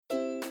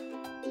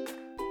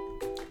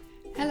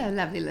Hello,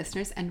 lovely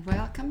listeners, and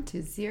welcome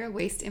to Zero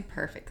Waste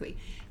Imperfectly,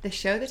 the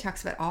show that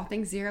talks about all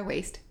things zero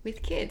waste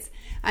with kids.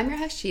 I'm your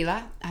host,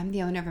 Sheila. I'm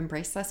the owner of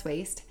Embrace Less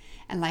Waste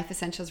and Life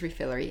Essentials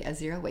Refillery, a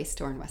zero waste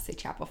store in Wesley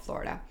Chapel,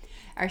 Florida.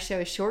 Our show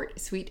is short,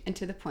 sweet, and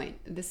to the point.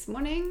 This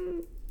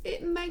morning,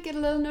 it might get a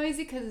little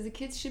noisy because the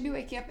kids should be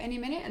waking up any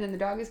minute, and then the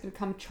dog is going to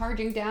come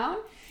charging down.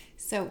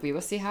 So we will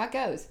see how it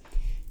goes.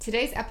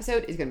 Today's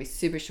episode is going to be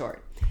super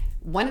short.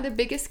 One of the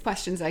biggest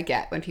questions I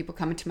get when people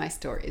come into my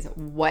store is,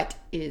 what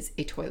is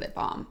a toilet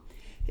bomb?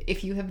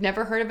 If you have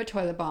never heard of a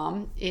toilet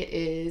bomb,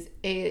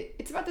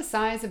 it's about the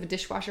size of a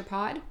dishwasher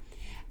pod,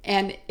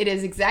 and it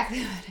is exactly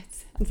what it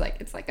sounds like.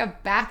 It's like a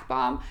bath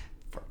bomb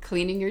for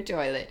cleaning your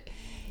toilet.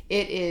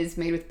 It is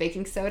made with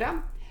baking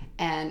soda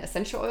and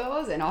essential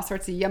oils and all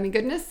sorts of yummy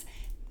goodness.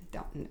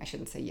 I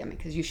shouldn't say yummy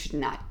because you should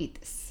not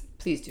eat this.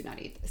 Please do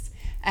not eat this.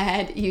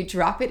 And you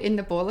drop it in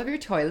the bowl of your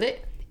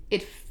toilet.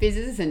 It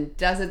fizzes and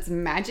does its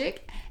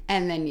magic,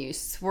 and then you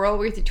swirl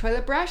with your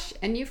toilet brush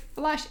and you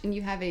flush, and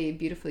you have a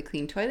beautifully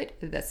clean toilet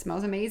that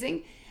smells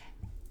amazing.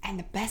 And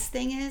the best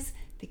thing is,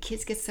 the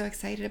kids get so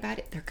excited about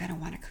it, they're gonna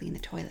want to clean the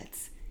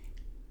toilets.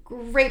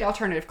 Great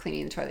alternative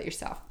cleaning the toilet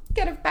yourself.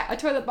 Get a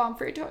toilet bomb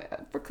for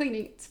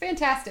cleaning. It's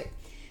fantastic.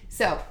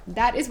 So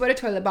that is what a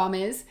toilet bomb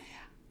is.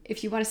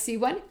 If you want to see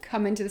one,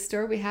 come into the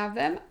store. We have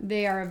them.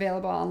 They are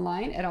available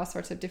online at all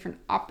sorts of different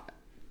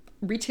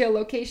retail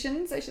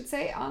locations, I should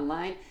say,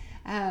 online.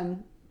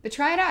 But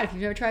try it out. If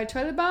you've never tried a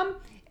toilet bomb,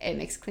 it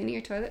makes cleaning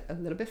your toilet a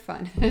little bit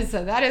fun.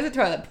 So that is a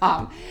toilet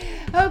bomb.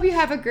 I hope you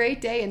have a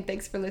great day, and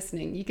thanks for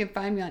listening. You can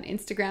find me on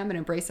Instagram at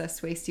Embrace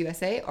Less Waste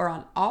USA or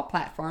on all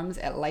platforms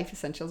at Life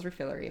Essentials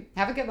Refillery.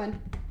 Have a good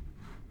one.